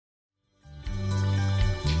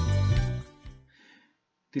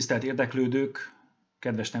Tisztelt érdeklődők,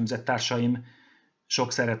 kedves nemzettársaim,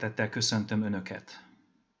 sok szeretettel köszöntöm Önöket.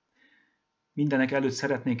 Mindenek előtt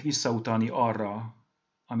szeretnék visszautalni arra,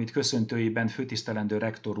 amit köszöntőjében főtisztelendő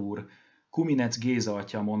rektor úr, Kuminec Géza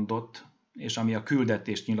atya mondott, és ami a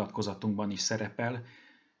küldetés nyilatkozatunkban is szerepel: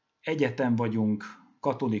 egyetem vagyunk,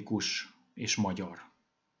 katolikus és magyar.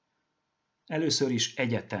 Először is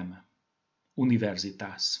egyetem,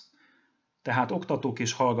 universitas, tehát oktatók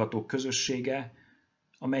és hallgatók közössége,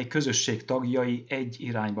 amely közösség tagjai egy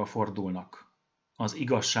irányba fordulnak, az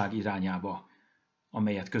igazság irányába,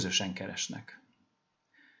 amelyet közösen keresnek.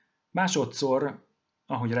 Másodszor,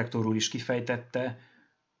 ahogy rektor úr is kifejtette,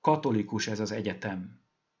 katolikus ez az egyetem,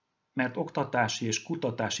 mert oktatási és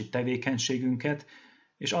kutatási tevékenységünket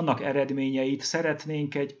és annak eredményeit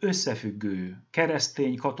szeretnénk egy összefüggő,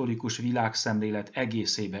 keresztény-katolikus világszemlélet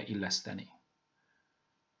egészébe illeszteni.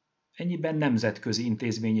 Ennyiben nemzetközi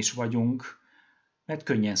intézmény is vagyunk, mert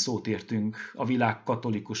könnyen szót értünk a világ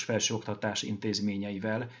katolikus felsőoktatás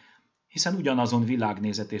intézményeivel, hiszen ugyanazon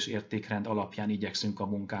világnézet és értékrend alapján igyekszünk a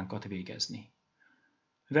munkánkat végezni.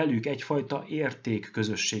 Velük egyfajta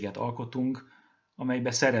értékközösséget alkotunk,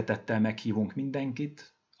 amelybe szeretettel meghívunk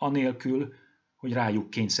mindenkit, anélkül, hogy rájuk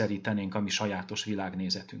kényszerítenénk a mi sajátos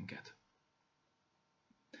világnézetünket.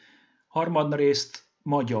 Harmadrészt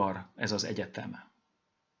magyar ez az egyetem.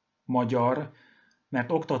 Magyar,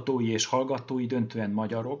 mert oktatói és hallgatói döntően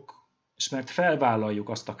magyarok, és mert felvállaljuk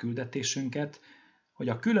azt a küldetésünket, hogy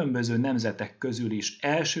a különböző nemzetek közül is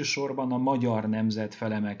elsősorban a magyar nemzet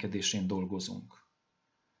felemelkedésén dolgozunk.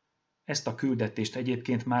 Ezt a küldetést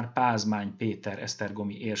egyébként már Pázmány Péter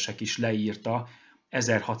esztergomi érsek is leírta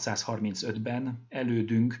 1635-ben,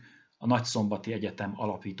 elődünk a Nagyszombati Egyetem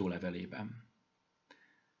alapító levelében.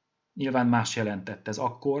 Nyilván más jelentett ez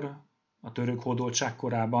akkor, a török hódoltság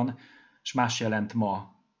korában, és más jelent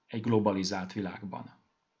ma egy globalizált világban.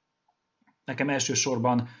 Nekem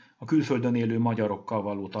elsősorban a külföldön élő magyarokkal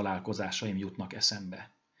való találkozásaim jutnak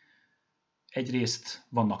eszembe. Egyrészt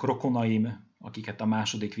vannak rokonaim, akiket a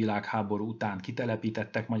II. Világháború után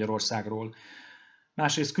kitelepítettek Magyarországról,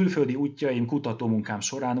 másrészt külföldi útjaim, kutatómunkám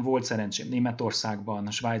során volt szerencsém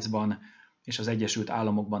Németországban, Svájcban és az Egyesült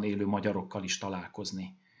Államokban élő magyarokkal is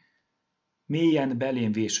találkozni. Mélyen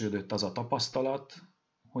belém vésődött az a tapasztalat,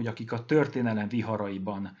 hogy akik a történelem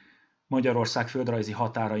viharaiban Magyarország földrajzi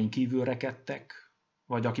határain kívül rekedtek,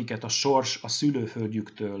 vagy akiket a sors a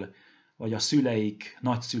szülőföldjüktől, vagy a szüleik,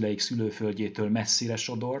 nagyszüleik szülőföldjétől messzire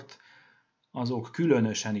sodort, azok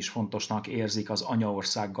különösen is fontosnak érzik az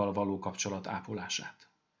anyaországgal való kapcsolat ápolását.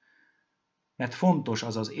 Mert fontos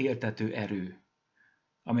az az éltető erő,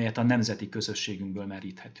 amelyet a nemzeti közösségünkből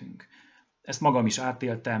meríthetünk. Ezt magam is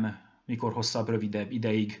átéltem, mikor hosszabb, rövidebb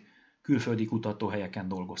ideig külföldi kutatóhelyeken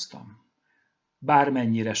dolgoztam.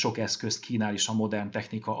 Bármennyire sok eszközt kínál is a modern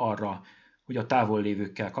technika arra, hogy a távol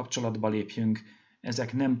lévőkkel kapcsolatba lépjünk,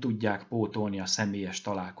 ezek nem tudják pótolni a személyes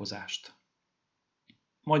találkozást.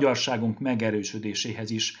 Magyarságunk megerősödéséhez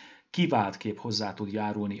is kiváltképp hozzá tud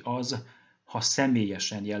járulni az, ha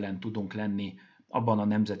személyesen jelen tudunk lenni abban a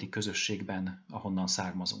nemzeti közösségben, ahonnan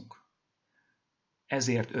származunk.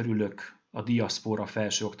 Ezért örülök a diaszpora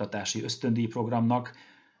felsőoktatási ösztöndíjprogramnak,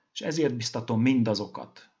 és ezért biztatom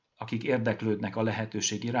mindazokat, akik érdeklődnek a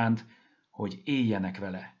lehetőség iránt, hogy éljenek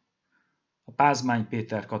vele. A Pázmány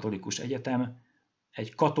Péter Katolikus Egyetem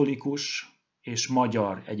egy katolikus és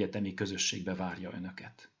magyar egyetemi közösségbe várja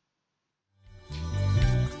Önöket.